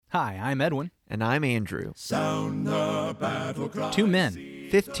Hi, I'm Edwin. And I'm Andrew. Sound the battle cry. 2 men,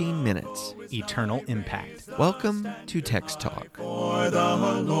 15 minutes. eternal impact. Welcome to Text Talk. For the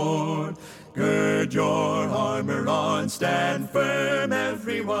Lord, gird your armor on, stand firm,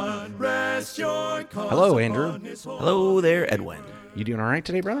 everyone. Rest your cause. Hello, Andrew. Hello there, Edwin. You doing all right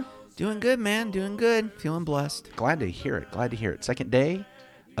today, brother? Doing good, man. Doing good. Feeling blessed. Glad to hear it. Second day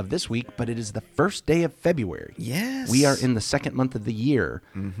of this week, but it is the first day of February. Yes. We are in the second month of the year.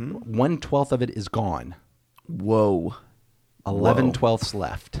 1/12 of it is gone. Whoa. 11/12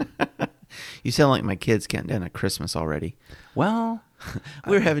 left. You sound like my kids counting down at Christmas already. Well,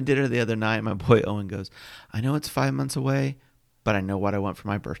 We were having dinner the other night. My boy Owen goes, I know it's 5 months away, but I know what I want for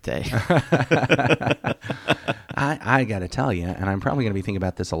my birthday. I got to tell you, and I'm probably going to be thinking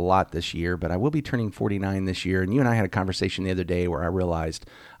about this a lot this year, but I will be turning 49 this year. And you and I had a conversation the other day where I realized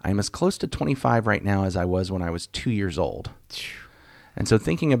I'm as close to 25 right now as I was when I was 2 years old. And so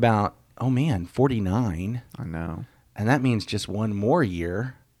thinking about, oh man, 49, I know. and that means just one more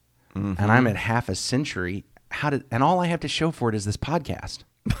year, and I'm at half a century. And all I have to show for it is this podcast.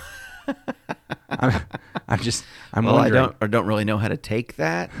 I'm Well, wondering. I don't really know how to take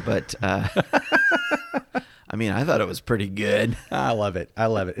that, but I mean, I thought it was pretty good. I love it.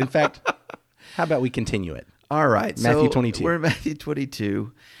 In fact, how about we continue it? All right. Matthew so 22. We're in Matthew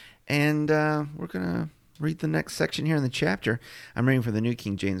 22, and we're going to read the next section here in the chapter. I'm reading from the New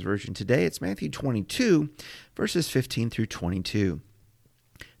King James Version today. It's Matthew 22, verses 15 through 22.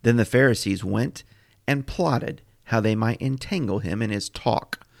 Then the Pharisees went and plotted how they might entangle him in his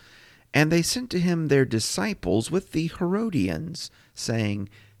talk. And they sent to him their disciples with the Herodians, saying,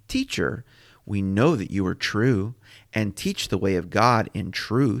 Teacher, we know that you are true, and teach the way of God in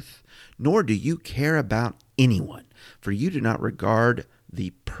truth, nor do you care about anyone, for you do not regard the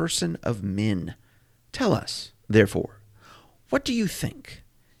person of men. Tell us, therefore, what do you think?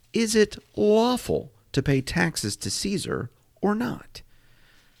 Is it lawful to pay taxes to Caesar or not?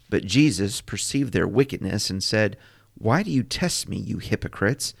 But Jesus perceived their wickedness and said, Why do you test me, you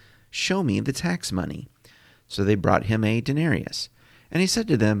hypocrites? Show me the tax money. So they brought him a denarius. And he said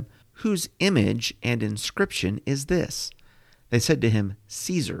to them, Whose image and inscription is this? They said to him,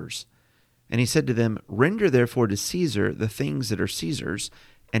 Caesar's. And he said to them, Render therefore to Caesar the things that are Caesar's,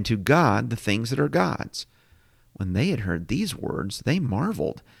 and to God the things that are God's. When they had heard these words, they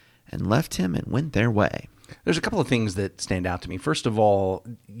marveled, and left him and went their way. There's a couple of things that stand out to me. First of all,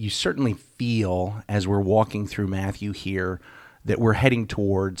 you certainly feel as we're walking through Matthew here that we're heading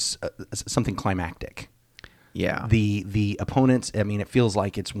towards something climactic. Yeah. The opponents, I mean, it feels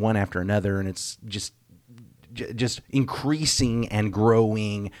like it's one after another, and it's just increasing and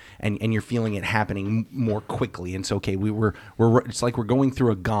growing, and you're feeling it happening more quickly. And so, okay, it's like we're going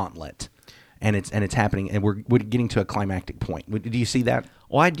through a gauntlet, and it's happening, and we're getting to a climactic point. Do you see that?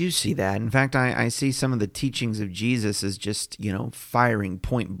 Well, I do see that. In fact, I see some of the teachings of Jesus as just, firing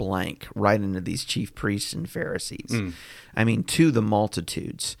point blank right into these chief priests and Pharisees. I mean, to the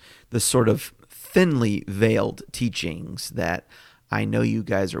multitudes, the sort of thinly veiled teachings that I know you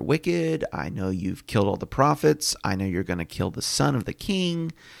guys are wicked. I know you've killed all the prophets. I know you're going to kill the son of the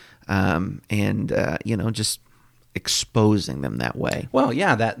king. Just exposing them that way. Well,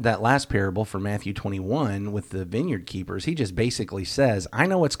 yeah, that last parable for Matthew 21 with the vineyard keepers, he just basically says, I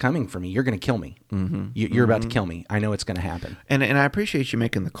know what's coming for me. You're going to kill me. You're about to kill me. I know it's going to happen. And I appreciate you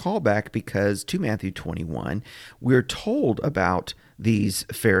making the callback, because to Matthew 21, we're told about these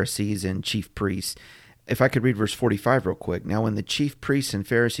Pharisees and chief priests. If I could read verse 45 real quick. Now, when the chief priests and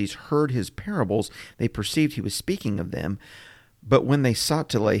Pharisees heard his parables, they perceived he was speaking of them. But when they sought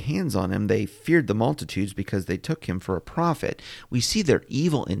to lay hands on him, they feared the multitudes, because they took him for a prophet. We see their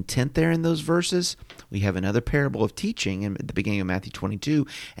evil intent there in those verses. We have another parable of teaching at the beginning of Matthew 22,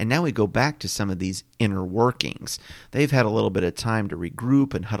 and now we go back to some of these inner workings. They've had a little bit of time to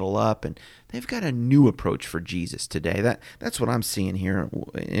regroup and huddle up, and they've got a new approach for Jesus today. That's what I'm seeing here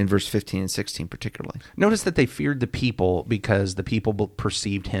in verse 15 and 16 particularly. Notice that they feared the people because the people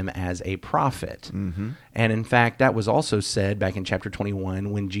perceived him as a prophet. And in fact, that was also said back in chapter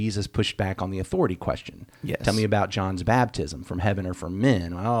 21 when Jesus pushed back on the authority question. Yes. Tell me about John's baptism, from heaven or from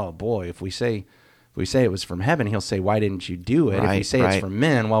men? Oh boy, if we say it was from heaven, he'll say, why didn't you do it? If we say it's from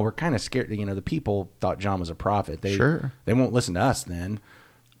men, well, we're kind of scared. The people thought John was a prophet. They won't listen to us then.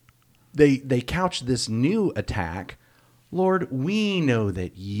 They couch this new attack. Lord, we know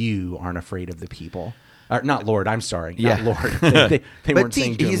that you aren't afraid of the people. Not Lord, I'm sorry. Not Lord. They weren't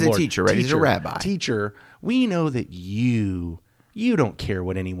saying to him, he's Lord. a teacher, right? He's a rabbi. Teacher, we know that you don't care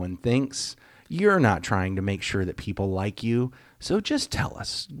what anyone thinks. You're not trying to make sure that people like you. So just tell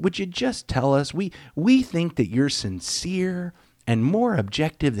us. Would you just tell us? We think that you're sincere and more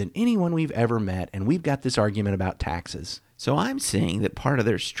objective than anyone we've ever met, and we've got this argument about taxes. So I'm seeing that part of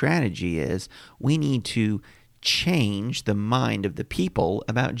their strategy is we need to change the mind of the people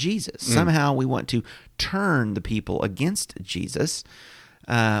about Jesus. Somehow we want to turn the people against Jesus.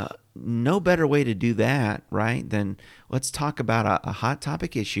 No better way to do that, right, than let's talk about a hot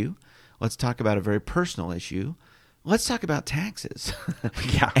topic issue. Let's talk about a very personal issue. Let's talk about taxes.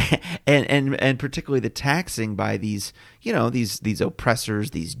 Yeah. and particularly the taxing by these, these oppressors,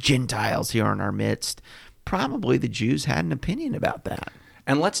 these Gentiles here in our midst. Probably the Jews had an opinion about that.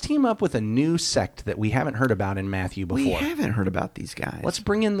 And let's team up with a new sect that we haven't heard about in Matthew before. We haven't heard about these guys. Let's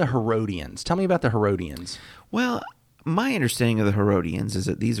bring in the Herodians. Tell me about the Herodians. Well, my understanding of the Herodians is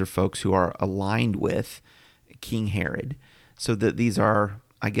that these are folks who are aligned with King Herod. So that these are,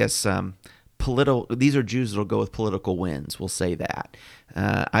 I guess, these are Jews that will go with political wins. We'll say that.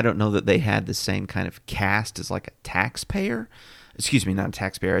 I don't know that they had the same kind of caste as like a taxpayer. Excuse me, not a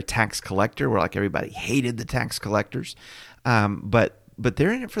taxpayer, a tax collector, where like everybody hated the tax collectors. But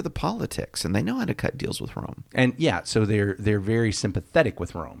they're in it for the politics, and they know how to cut deals with Rome. And yeah, so they're very sympathetic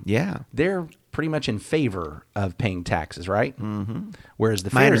with Rome. Yeah, they're pretty much in favor of paying taxes, right? Mm-hmm. Whereas the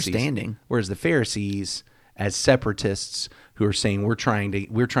Pharisees, as separatists who are saying we're trying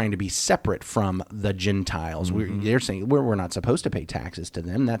to be separate from the Gentiles. Mm-hmm. They're saying we're not supposed to pay taxes to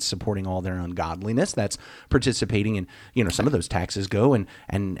them. That's supporting all their ungodliness. That's participating in some of those taxes go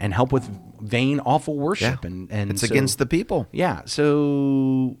and help with vain, awful worship. Yeah. And it's against the people. Yeah.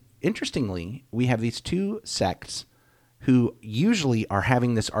 So interestingly, we have these two sects who usually are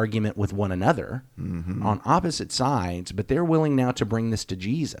having this argument with one another on opposite sides, but they're willing now to bring this to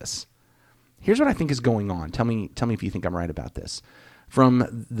Jesus. Here's what I think is going on. Tell me if you think I'm right about this.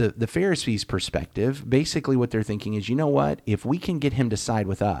 From the Pharisees' perspective, basically what they're thinking is, you know what? If we can get him to side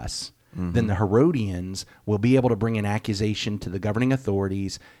with us, then the Herodians will be able to bring an accusation to the governing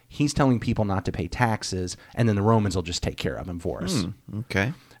authorities. He's telling people not to pay taxes, and then the Romans will just take care of him for us.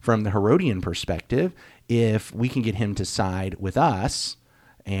 Okay. From the Herodian perspective, if we can get him to side with us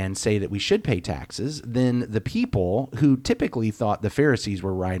and say that we should pay taxes, then the people who typically thought the Pharisees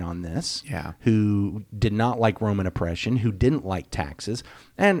were right on this, who did not like Roman oppression, who didn't like taxes,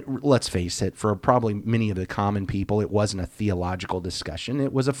 and let's face it, for probably many of the common people, it wasn't a theological discussion,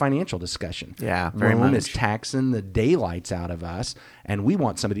 it was a financial discussion. Yeah, very Rome much. is taxing the daylights out of us, and we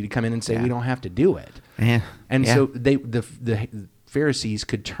want somebody to come in and say we don't have to do it. Yeah. And so the Pharisees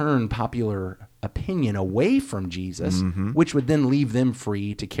could turn popular opinion away from Jesus, which would then leave them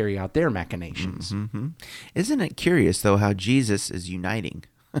free to carry out their machinations. Isn't it curious, though, how Jesus is uniting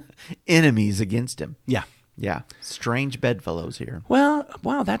enemies against him? Yeah. Yeah. Strange bedfellows here. Well,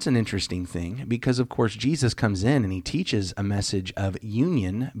 wow, that's an interesting thing because, of course, Jesus comes in and he teaches a message of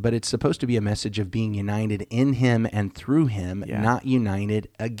union, but it's supposed to be a message of being united in him and through him, not united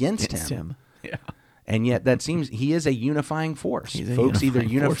against him. Yeah. And yet that seems he is a unifying force. Folks either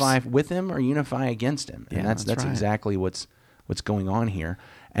unify with him or unify against him. And that's right. Exactly what's going on here.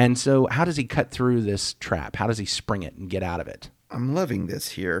 And so how does he cut through this trap? How does he spring it and get out of it? I'm loving this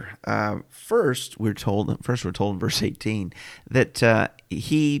here. First, we're told in verse 18 that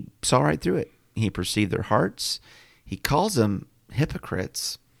he saw right through it. He perceived their hearts. He calls them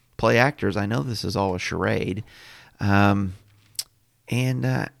hypocrites, play actors. I know this is all a charade. And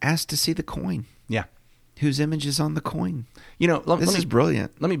asked to see the coin. Yeah. Whose image is on the coin? This is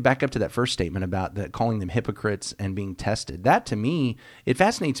brilliant. Let me back up to that first statement about calling them hypocrites and being tested. That, to me, it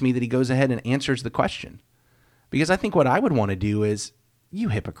fascinates me that he goes ahead and answers the question. Because I think what I would want to do is, you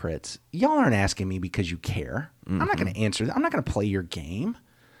hypocrites, y'all aren't asking me because you care. I'm not going to answer that. I'm not going to play your game.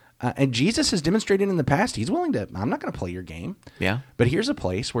 And Jesus has demonstrated in the past, he's willing to, I'm not going to play your game. Yeah. But here's a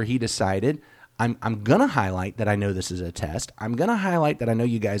place where he decided, I'm going to highlight that I know this is a test. I'm going to highlight that I know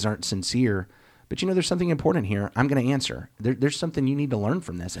you guys aren't sincere. But there's something important here. I'm going to answer. There's something you need to learn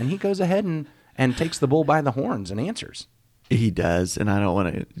from this. And he goes ahead and takes the bull by the horns and answers. He does. And I don't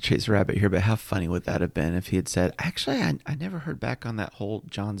want to chase a rabbit here, but how funny would that have been if he had said, actually, I never heard back on that whole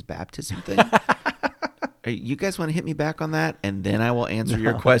John's baptism thing. You guys want to hit me back on that? And then I will answer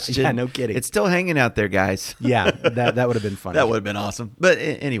your question. Yeah, no kidding. It's still hanging out there, guys. Yeah, that would have been funny. That would have been awesome. But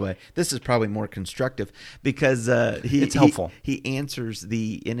anyway, this is probably more constructive because it's helpful. He answers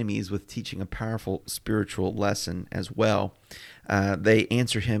the enemies with teaching a powerful spiritual lesson as well. They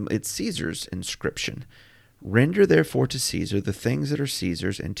answer him, it's Caesar's inscription. Render therefore to Caesar the things that are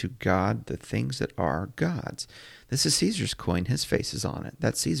Caesar's, and to God the things that are God's. This is Caesar's coin. His face is on it.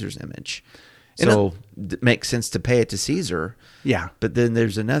 That's Caesar's image. So it makes sense to pay it to Caesar. Yeah. But then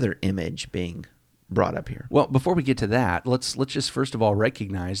there's another image being brought up here. Well, before we get to that, let's just first of all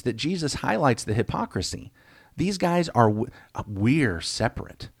recognize that Jesus highlights the hypocrisy. These guys we're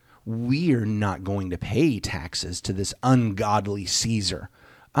separate. We're not going to pay taxes to this ungodly Caesar.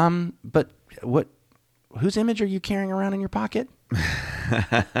 But whose image are you carrying around in your pocket?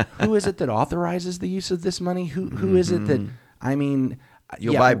 Who is it that authorizes the use of this money? Who is it that,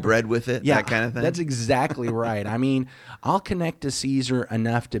 you'll buy bread with it, that kind of thing? That's exactly right. I'll connect to Caesar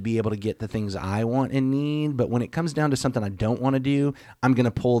enough to be able to get the things I want and need, but when it comes down to something I don't want to do, I'm going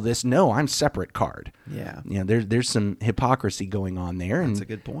to pull this, no, I'm separate card. Yeah. There's some hypocrisy going on there. That's a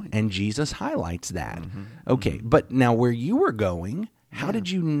good point. And Jesus highlights that. Okay, but now where you were going, how did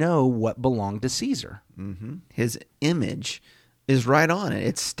you know what belonged to Caesar? His image is right on it.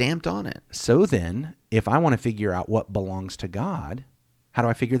 It's stamped on it. So then, if I want to figure out what belongs to God, how do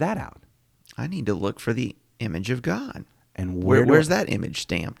I figure that out? I need to look for the image of God. And where's that image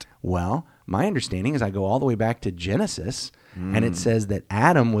stamped? Well, my understanding is I go all the way back to Genesis, and it says that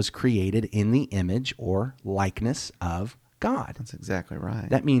Adam was created in the image or likeness of God. That's exactly right.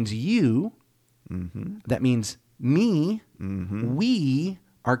 That means you, that means me, we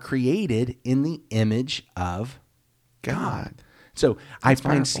are created in the image of God. So I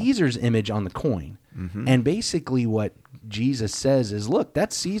find Caesar's image on the coin. And basically what Jesus says is, look,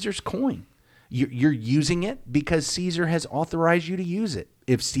 that's Caesar's coin. You're using it because Caesar has authorized you to use it.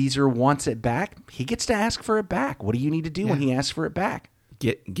 If Caesar wants it back, he gets to ask for it back. What do you need to do when he asks for it back?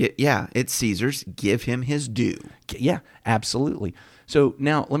 It's Caesar's. Give him his due. Yeah, absolutely. So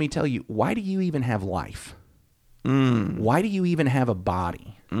now let me tell you, why do you even have life? Why do you even have a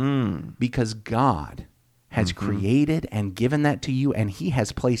body? Because God has created and given that to you, and he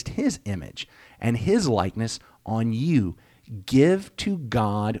has placed his image and his likeness on you. Give to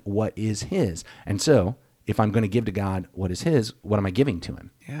God what is his. And so, if I'm going to give to God what is his, what am I giving to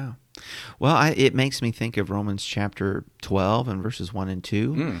him? Yeah. Well, it makes me think of Romans chapter 12 and verses 1 and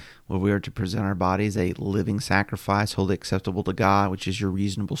 2, where we are to present our bodies a living sacrifice, wholly acceptable to God, which is your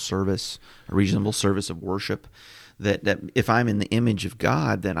reasonable service, a reasonable service of worship. That if I'm in the image of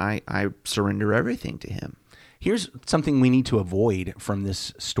God, then I surrender everything to him. Here's something we need to avoid from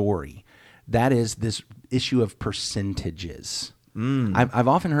this story. That is this issue of percentages. I've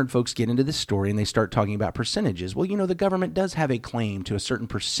often heard folks get into this story and they start talking about percentages. Well, the government does have a claim to a certain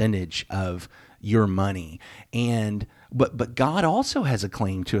percentage of your money, but God also has a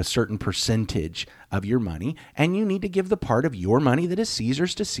claim to a certain percentage of your money, and you need to give the part of your money that is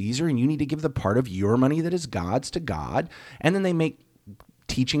Caesar's to Caesar, and you need to give the part of your money that is God's to God. And then they make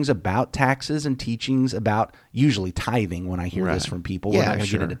teachings about taxes and teachings about usually tithing when I hear this from people. We're not going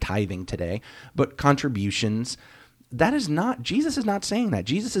to get into tithing today, but contributions. That is not, Jesus is not saying that.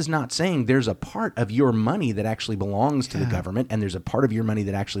 Jesus is not saying there's a part of your money that actually belongs to the government and there's a part of your money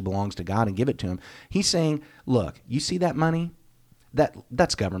that actually belongs to God and give it to him. He's saying, look, you see that money?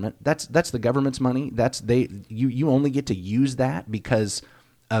 That's government. That's the government's money. You only get to use that because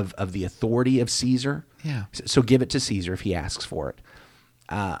of the authority of Caesar. Yeah. So give it to Caesar if he asks for it.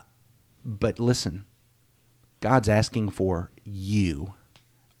 But listen, God's asking for you,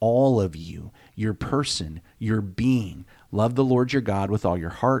 all of you, your person, your being. Love the Lord your God with all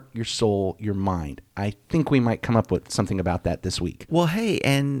your heart, your soul, your mind. I think we might come up with something about that this week. Well, hey,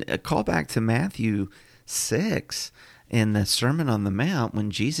 and a call back to Matthew 6 in the Sermon on the Mount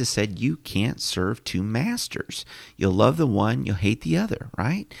when Jesus said you can't serve two masters. You'll love the one, you'll hate the other,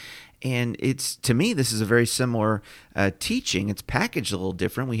 right? And to me, this is a very similar teaching. It's packaged a little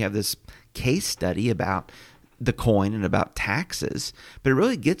different. We have this case study about the coin and about taxes, but it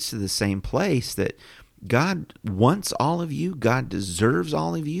really gets to the same place that God wants all of you, God deserves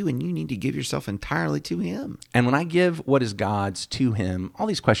all of you, and you need to give yourself entirely to him. And when I give what is God's to him, all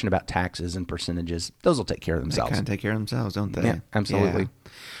these questions about taxes and percentages, those will take care of themselves. They kind of take care of themselves, don't they? Yeah, absolutely.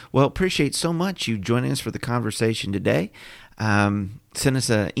 Yeah. Well, appreciate so much you joining us for the conversation today. Send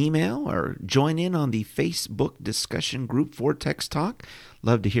us an email or join in on the Facebook discussion group for Text Talk.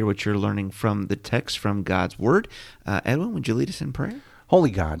 Love to hear what you're learning from the text from God's Word. Edwin, would you lead us in prayer?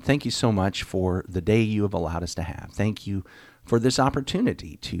 Holy God, thank you so much for the day you have allowed us to have. Thank you for this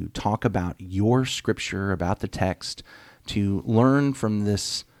opportunity to talk about your scripture, about the text, to learn from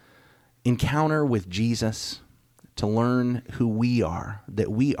this encounter with Jesus, to learn who we are,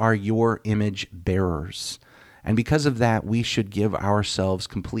 that we are your image bearers. And because of that, we should give ourselves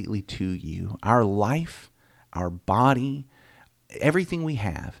completely to you. Our life, our body, everything we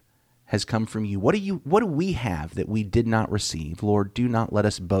have has come from you. What do we have that we did not receive? Lord, do not let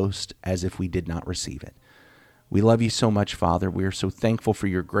us boast as if we did not receive it. We love you so much, Father. We are so thankful for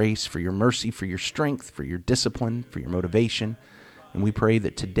your grace, for your mercy, for your strength, for your discipline, for your motivation. And we pray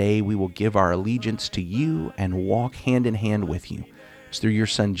that today we will give our allegiance to you and walk hand in hand with you. It's through your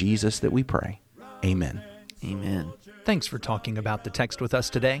Son, Jesus, that we pray. Amen. Amen. Thanks for talking about the text with us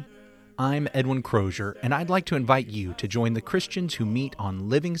today. I'm Edwin Crozier, and I'd like to invite you to join the Christians who meet on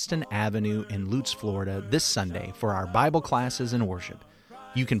Livingston Avenue in Lutz, Florida this Sunday for our Bible classes and worship.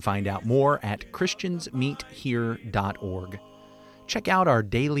 You can find out more at christiansmeethere.org. Check out our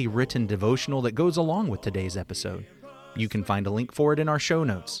daily written devotional that goes along with today's episode. You can find a link for it in our show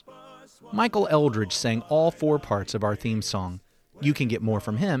notes. Michael Eldridge sang all 4 parts of our theme song. You can get more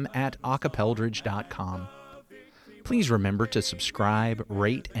from him at acapeldridge.com. Please remember to subscribe,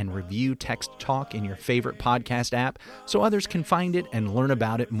 rate, and review Text Talk in your favorite podcast app so others can find it and learn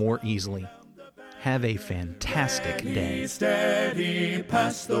about it more easily. Have a fantastic day. Steady,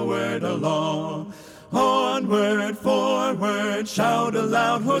 pass the word along. Onward, forward, shout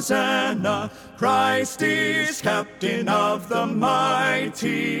aloud, Hosanna. Christ is captain of the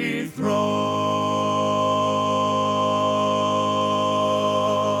mighty throne.